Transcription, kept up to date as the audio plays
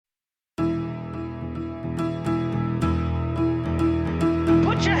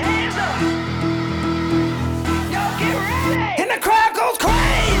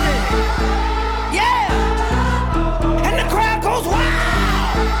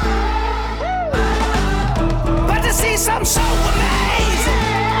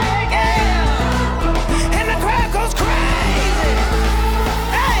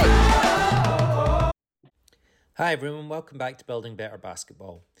Hi everyone, welcome back to Building Better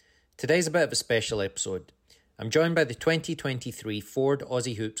Basketball. Today's a bit of a special episode. I'm joined by the 2023 Ford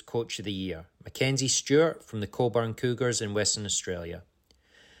Aussie Hoops Coach of the Year, Mackenzie Stewart from the Cockburn Cougars in Western Australia.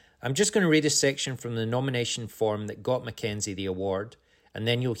 I'm just going to read a section from the nomination form that got Mackenzie the award, and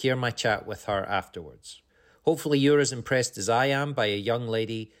then you'll hear my chat with her afterwards. Hopefully you're as impressed as I am by a young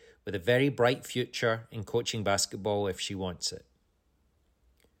lady with a very bright future in coaching basketball if she wants it.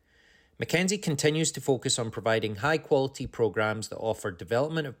 Mackenzie continues to focus on providing high-quality programs that offer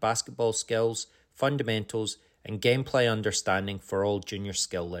development of basketball skills, fundamentals, and gameplay understanding for all junior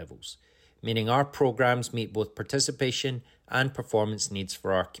skill levels, meaning our programs meet both participation and performance needs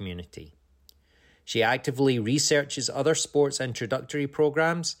for our community. She actively researches other sports introductory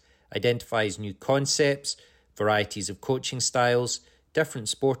programs, identifies new concepts, varieties of coaching styles, different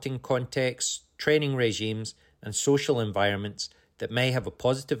sporting contexts, training regimes, and social environments that may have a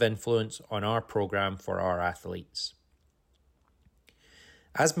positive influence on our program for our athletes.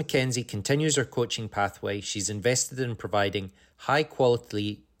 As Mackenzie continues her coaching pathway, she's invested in providing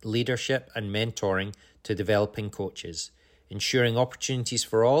high-quality leadership and mentoring to developing coaches, ensuring opportunities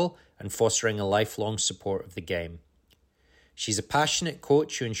for all and fostering a lifelong support of the game. She's a passionate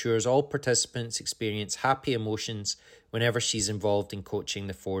coach who ensures all participants experience happy emotions whenever she's involved in coaching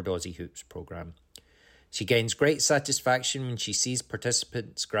the Ford Aussie Hoops program. She gains great satisfaction when she sees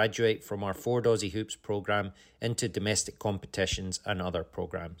participants graduate from our Ford Aussie Hoops program into domestic competitions and other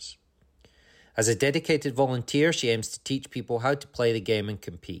programs. As a dedicated volunteer, she aims to teach people how to play the game and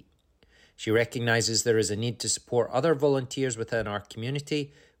compete. She recognises there is a need to support other volunteers within our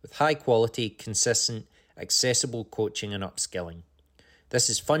community with high quality, consistent, accessible coaching and upskilling. This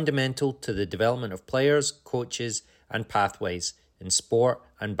is fundamental to the development of players, coaches, and pathways in sport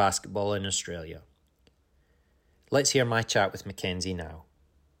and basketball in Australia. Let's hear my chat with Mackenzie now.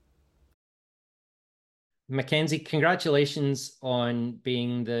 Mackenzie, congratulations on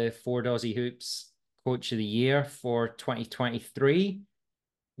being the Ford Aussie Hoops Coach of the Year for 2023,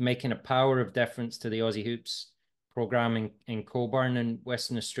 making a power of difference to the Aussie Hoops program in Cockburn in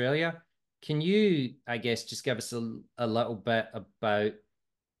Western Australia. Can you, just give us a little bit about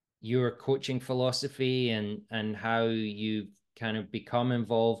your coaching philosophy and how you've kind of become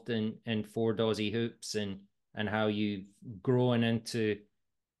involved in Ford Aussie Hoops and how you've grown into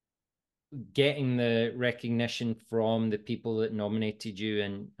getting the recognition from the people that nominated you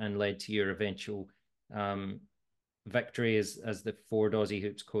and led to your eventual victory as the Ford Aussie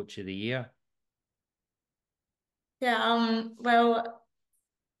Hoops Coach of the Year? My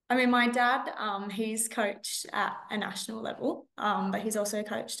dad, he's coached at a national level, but he's also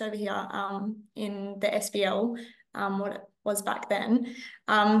coached over here in the SBL, what it was back then.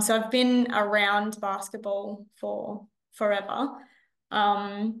 So I've been around basketball for forever.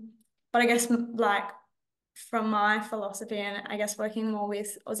 But I guess from my philosophy and I guess working more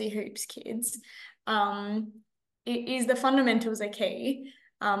with Aussie Hoops kids, it is the fundamentals are key,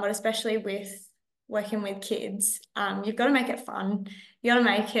 but especially with working with kids, you've got to make it fun. You got to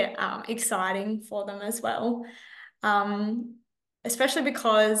make it exciting for them as well, especially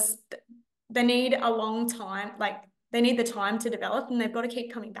because they need a long time, they need the time to develop and they've got to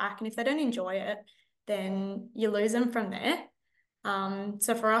keep coming back. And if they don't enjoy it, then you lose them from there.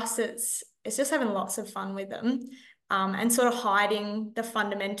 So for us, it's just having lots of fun with them and sort of hiding the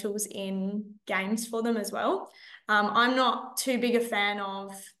fundamentals in games for them as well. I'm not too big a fan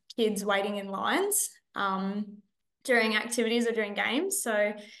of kids waiting in lines during activities or during games.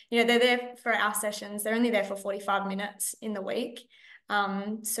 So, they're there for our sessions. They're only there for 45 minutes in the week.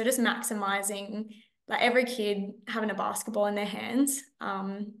 So just maximizing every kid having a basketball in their hands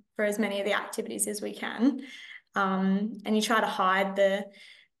for as many of the activities as we can. And you try to hide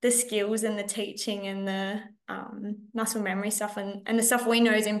the skills and the teaching and the muscle memory stuff and the stuff we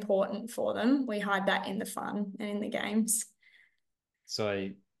know is important for them. We hide that in the fun and in the games. So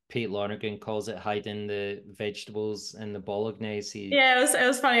Pete Lonergan calls it hiding the vegetables and the bolognese. Yeah, it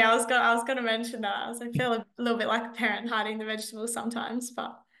was funny. I was going to mention that. I feel a little bit like a parent hiding the vegetables sometimes,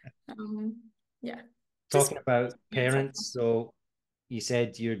 but yeah. Talking about parents, so you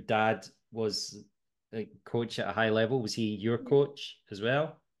said your dad was a coach at a high level. Was he your coach as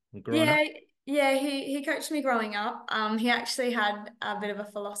well growing up? Yeah, he coached me growing up. He actually had a bit of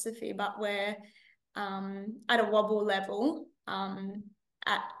a philosophy, but we're at a wobble level.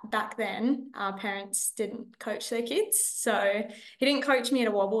 Back then, our parents didn't coach their kids, so he didn't coach me at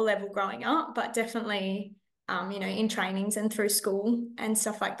a wobble level growing up, but definitely, in trainings and through school and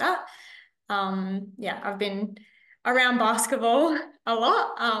stuff like that. I've been around basketball a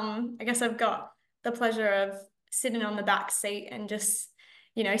lot. I guess I've got the pleasure of sitting on the back seat and just,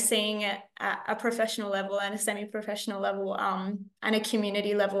 you know, seeing it at a professional level and a semi-professional level, and a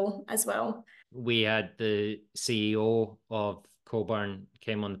community level as well. We had the CEO of Cockburn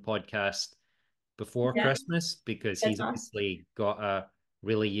came on the podcast before Christmas, because That's he's nice. obviously got a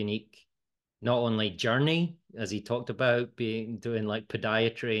really unique, not only journey, as he talked about doing like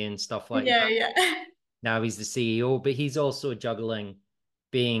podiatry and stuff like Yeah, that. yeah. Now he's the CEO, but he's also juggling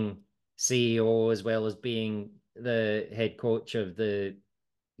being CEO as well as being the head coach of the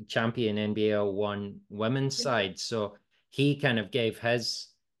champion NBL one women's side. So he kind of gave his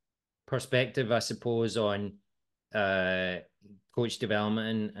perspective, I suppose, on uh, coach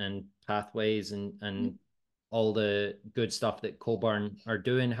development and pathways and all the good stuff that Cockburn are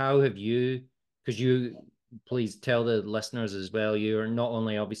doing. How have you? Because you, please tell the listeners as well. You're not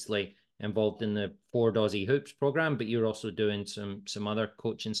only obviously involved in the Ford Aussie Hoops program, but you're also doing some other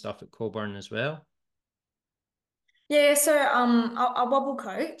coaching stuff at Cockburn as well. Yeah, so I wobble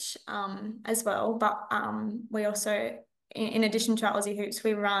coach as well, but we also, in addition to our Aussie Hoops,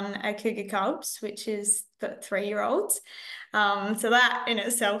 we run a Cougar Cubs, which is for 3-year-olds. So that in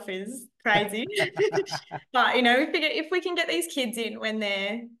itself is crazy. But you know, if we can get these kids in when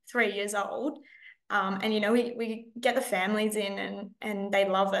they're 3 years old, and you know, we get the families in and they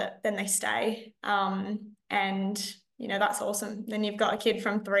love it, then they stay. And you know, that's awesome. Then you've got a kid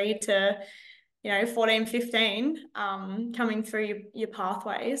from 3 to 14, 15, coming through your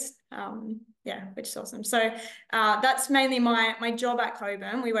pathways. Yeah, which is awesome. So that's mainly my job at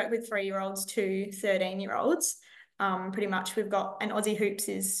Cockburn. We work with 3-year-olds to 13-year-olds. Pretty much we've got, and Aussie Hoops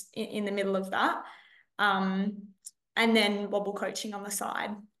is in the middle of that. And then wobble coaching on the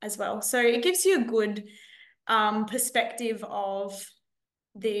side as well. So it gives you a good perspective of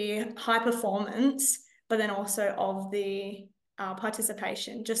the high performance, but then also of the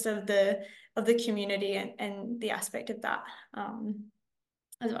participation, just of the community and the aspect of that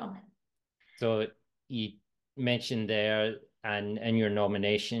as well. So you mentioned there, and in your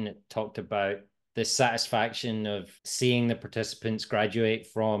nomination, it talked about the satisfaction of seeing the participants graduate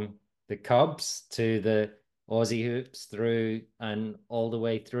from the Cubs to the Aussie Hoops through and all the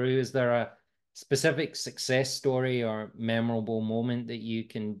way through. Is there a specific success story or memorable moment that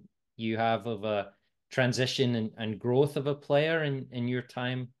you have of a transition and growth of a player in your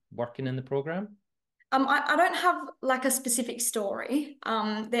time working in the program? I don't have like a specific story.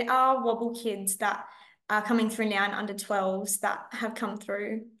 There are wobble kids that are coming through now in under 12s that have come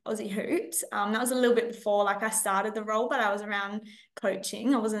through Aussie Hoops. That was a little bit before like I started the role, but I was around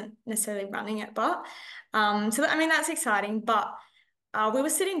coaching. I wasn't necessarily running it, but so I mean that's exciting. But we were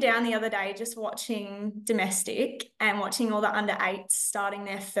sitting down the other day just watching domestic and watching all the under 8s starting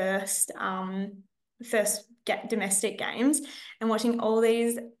their first domestic games, and watching all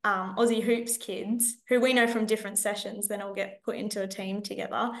these Aussie Hoops kids who we know from different sessions then all get put into a team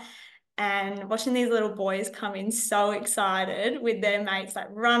together, and watching these little boys come in so excited with their mates, like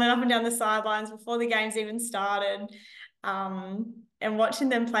running up and down the sidelines before the games even started, and watching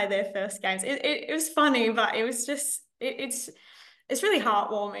them play their first games. It was funny, but it was just it's really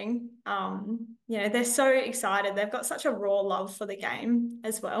heartwarming. They're so excited. They've got such a raw love for the game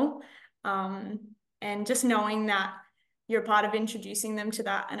as well. And just knowing that you're a part of introducing them to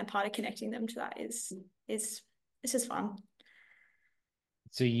that and a part of connecting them to that is it's just fun.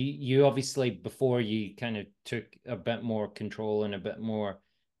 So you obviously, before you kind of took a bit more control and a bit more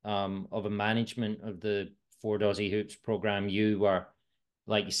of a management of the Ford Aussie Hoops program, you were,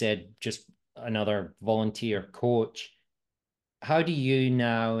 like you said, just another volunteer coach. How do you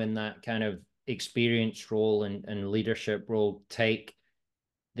now, in that kind of experience role and leadership role, take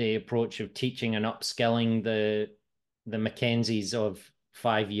the approach of teaching and upskilling the Mackenzies of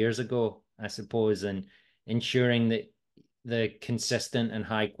 5 years ago, I suppose, and ensuring that the consistent and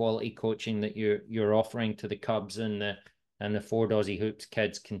high quality coaching that you're offering to the Cubs and the Ford Aussie Hoops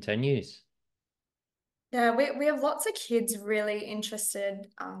kids continues? Yeah, we have lots of kids really interested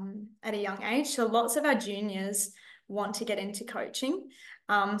at a young age. So lots of our juniors want to get into coaching.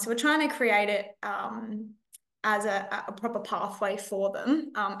 So we're trying to create it as a proper pathway for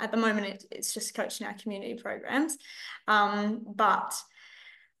them. At the moment, it's just coaching our community programs. But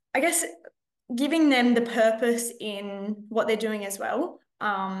I guess giving them the purpose in what they're doing as well.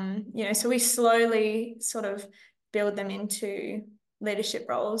 So we slowly sort of build them into leadership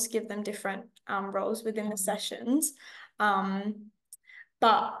roles, give them different roles within the sessions.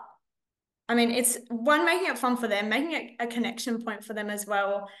 But I mean, it's one, making it fun for them, making it a connection point for them as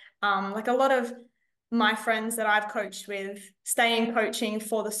well. Like a lot of my friends that I've coached with stay in coaching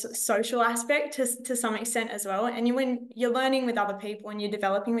for the social aspect to some extent as well. And when you're learning with other people and you're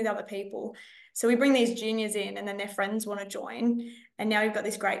developing with other people, So we bring these juniors in and then their friends want to join. And now we've got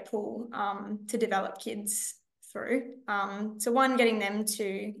this great pool to develop kids through. So one, getting them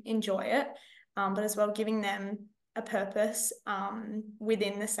to enjoy it, but as well giving them a purpose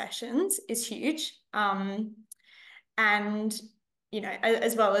within the sessions is huge. And, you know,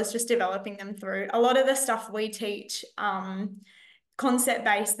 as well as just developing them through. A lot of the stuff we teach,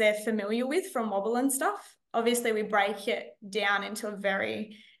 concept-based, they're familiar with from Wobble and stuff. Obviously, we break it down into a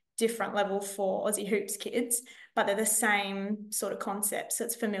very different level for Aussie Hoops kids, but they're the same sort of concepts. So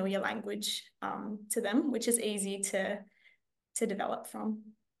it's familiar language to them, which is easy to develop from.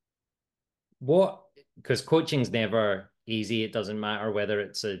 Because coaching's never easy. It doesn't matter whether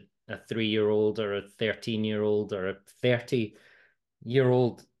it's a 3-year-old or a 13-year-old or a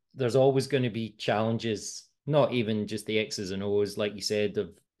 30-year-old. There's always going to be challenges, not even just the X's and O's, like you said,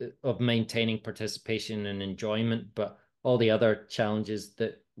 of maintaining participation and enjoyment, but all the other challenges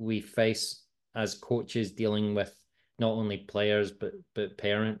that we face as coaches, dealing with not only players but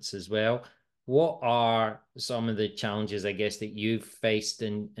parents as well. What are some of the challenges, I guess, that you've faced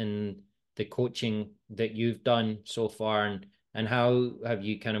in the coaching that you've done so far, and how have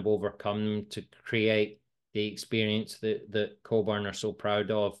you kind of overcome them to create the experience that Cockburn are so proud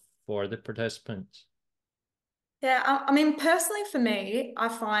of for the participants? Yeah, I mean, personally for me, I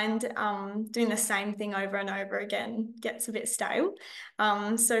find doing the same thing over and over again gets a bit stale.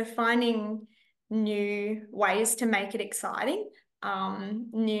 So finding new ways to make it exciting,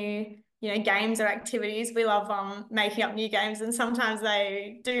 new, you know, games or activities. We love making up new games, and sometimes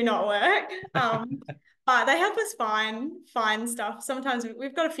they do not work. But they help us find stuff. Sometimes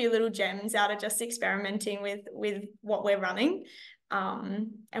we've got a few little gems out of just experimenting with what we're running,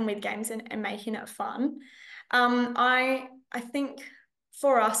 and with games and making it fun. I think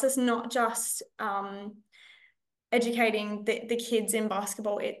for us, it's not just educating the kids in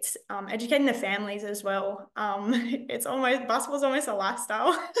basketball, it's educating the families as well. It's almost, basketball's almost a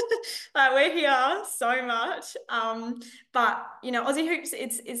lifestyle. Like, we're here so much. But you know, Aussie Hoops,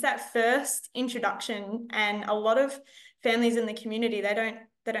 it's that first introduction, and a lot of families in the community, they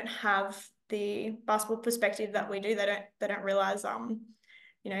don't have the basketball perspective that we do. They don't realize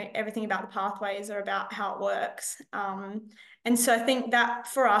you know, everything about the pathways or about how it works. And so I think that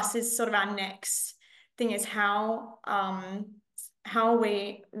for us is sort of our next thing, is how are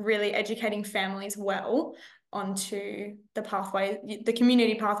we really educating families well onto the pathway, the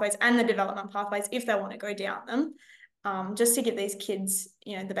community pathways and the development pathways, if they want to go down them, just to give these kids,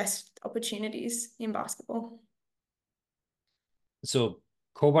 you know, the best opportunities in basketball. So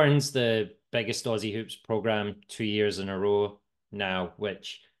Coburn's the biggest Aussie Hoops program 2 years in a row now,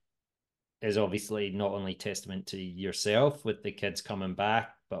 which is obviously not only testament to yourself with the kids coming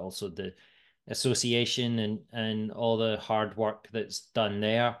back, but also the association and all the hard work that's done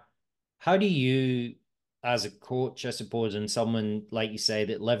there. How do you, as a coach, I suppose, and someone like you say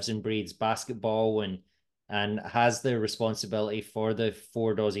that lives and breathes basketball and has the responsibility for the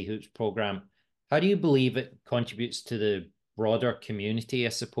Ford Aussie Hoops program, how do you believe it contributes to the broader community, I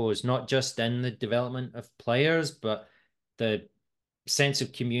suppose, not just in the development of players, but the sense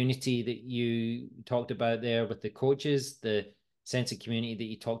of community that you talked about there with the coaches, the sense of community that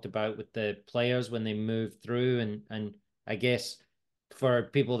you talked about with the players when they move through, and I guess for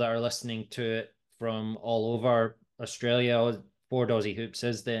people that are listening to it from all over Australia, Ford Aussie Hoops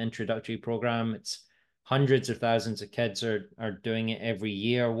is the introductory program. It's hundreds of thousands of kids are doing it every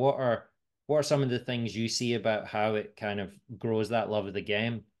year. What are some of the things you see about how it kind of grows that love of the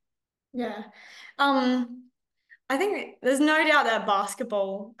game? Yeah. I think there's no doubt that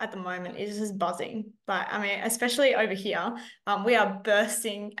basketball at the moment is just buzzing. But I mean, especially over here, we are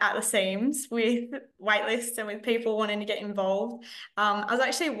bursting at the seams with waitlists and with people wanting to get involved. I was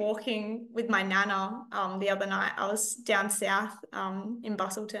actually walking with my nana the other night. I was down south in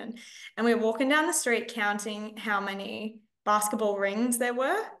Bustleton, and we were walking down the street counting how many basketball rings there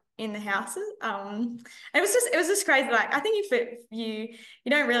were in the houses. It was just crazy. Like, I think if you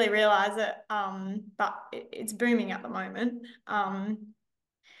don't really realize it, but it's booming at the moment.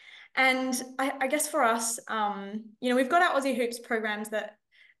 And I guess for us, you know, we've got our Aussie Hoops programs that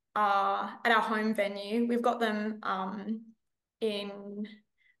are at our home venue. We've got them in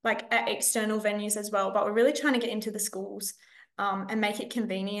like at external venues as well, but we're really trying to get into the schools and make it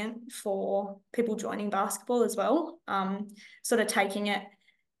convenient for people joining basketball as well. Sort of taking it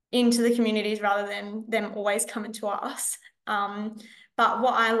into the communities rather than them always coming to us. But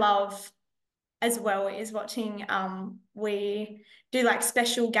what I love as well is watching, we do like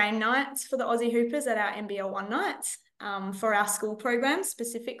special game nights for the Aussie Hoopers at our NBL1 nights for our school programs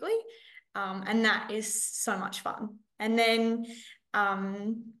specifically. And that is so much fun. And then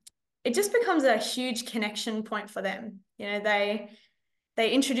it just becomes a huge connection point for them. You know, they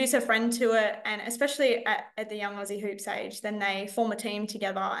introduce a friend to it, and especially at the young Aussie hoops age, then they form a team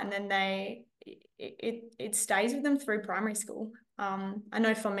together, and then it stays with them through primary school. I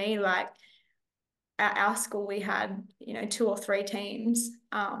know for me, like at our school, we had, you know, 2 or 3 teams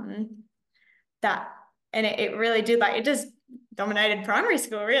that, and it really did, like, it just dominated primary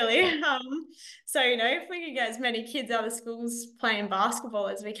school, really. So, you know, if we could get as many kids out of schools playing basketball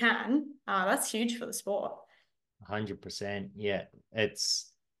as we can, that's huge for the sport. 100%. Yeah.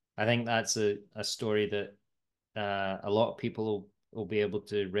 I think that's a story that a lot of people will be able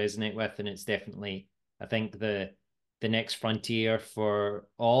to resonate with. And it's definitely, I think, the next frontier for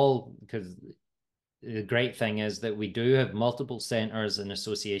all, because the great thing is that we do have multiple centres and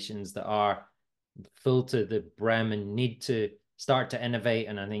associations that are full to the brim and need to start to innovate.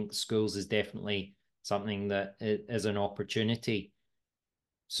 And I think schools is definitely something that is an opportunity.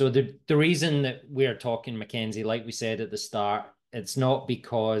 So the reason that we're talking, Mackenzie, like we said at the start, it's not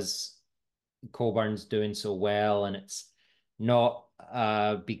because Cockburn's doing so well, and it's not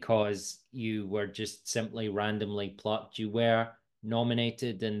because you were just simply randomly plucked. You were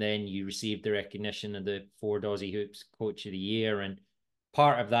nominated, and then you received the recognition of the Ford Aussie Hoops Coach of the Year. And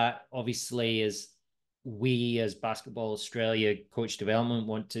part of that, obviously, is we as Basketball Australia Coach Development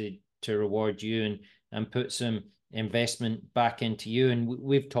want to reward you and put some investment back into you. And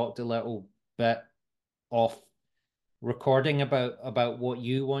we've talked a little bit off recording about what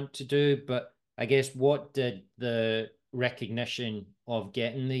you want to do, but I guess, what did the recognition of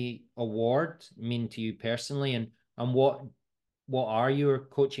getting the award mean to you personally, and what are your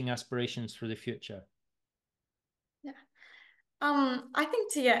coaching aspirations for the future? Yeah. I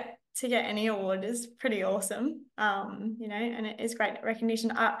think to get any award is pretty awesome. You know, and it is great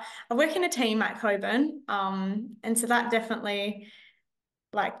recognition. I work in a team at Cockburn, and so that definitely,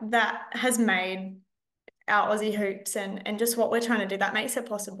 like, that has made our Aussie hoops and just what we're trying to do, that makes it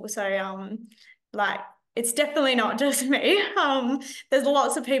possible. So like, it's definitely not just me. There's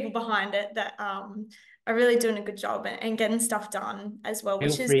lots of people behind it that are really doing a good job and getting stuff done as well, Feel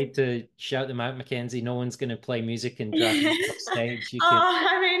which is free to shout them out, Mackenzie. No one's going to play music and drag you off stage. You can.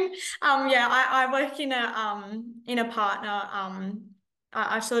 I mean, yeah, I work in a partner.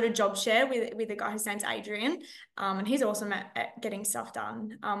 I sort of job share with a guy whose name's Adrian, and he's awesome at getting stuff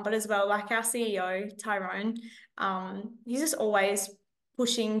done. But as well, like our CEO Tyrone, he's just always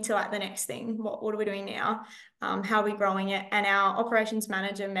pushing to, like, the next thing. What are we doing now? How are we growing it? And our operations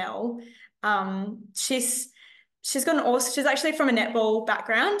manager Mel, she's got an awesome. She's actually from a netball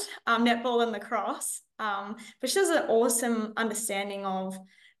background, netball and lacrosse. But she has an awesome understanding of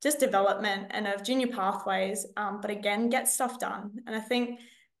just development and of junior pathways. But again, get stuff done. And I think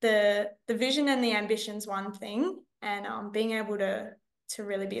the vision and the ambition's one thing, and being able to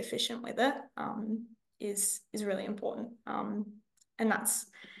really be efficient with it is really important. And that's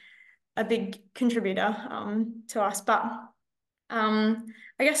a big contributor to us. But I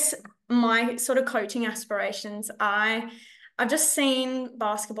guess my sort of coaching aspirations, I've just seen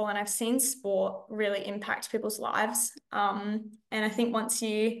basketball and I've seen sport really impact people's lives. And I think once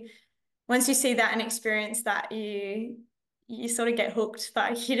you see that and experience that, you sort of get hooked,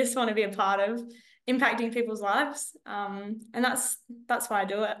 that you just want to be a part of impacting people's lives. And that's why I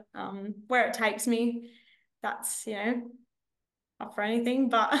do it. Where it takes me, that's, you know, not for anything,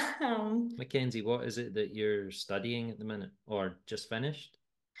 but Mackenzie, what is it that you're studying at the minute, or just finished?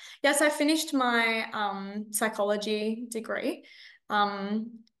 yes, I finished my psychology degree,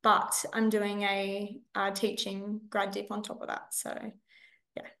 but I'm doing a teaching grad dip on top of that. So,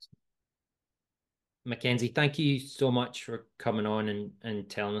 yeah. Mackenzie, thank you so much for coming on and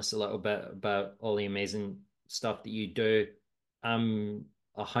telling us a little bit about all the amazing stuff that you do. I'm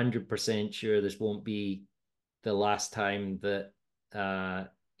 100% sure this won't be the last time that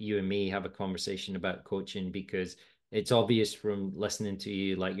you and me have a conversation about coaching, because it's obvious from listening to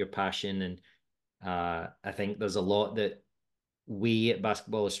you, like, your passion. And I think there's a lot that we at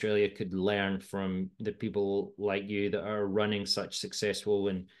Basketball Australia could learn from the people like you that are running such successful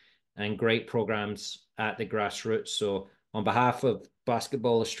and great programs at the grassroots. So on behalf of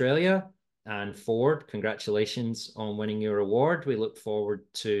Basketball Australia and Ford, congratulations on winning your award. We look forward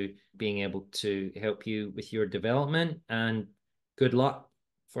to being able to help you with your development, and good luck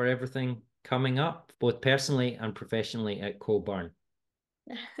for everything coming up, both personally and professionally at Cockburn.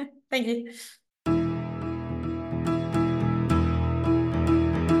 Thank you.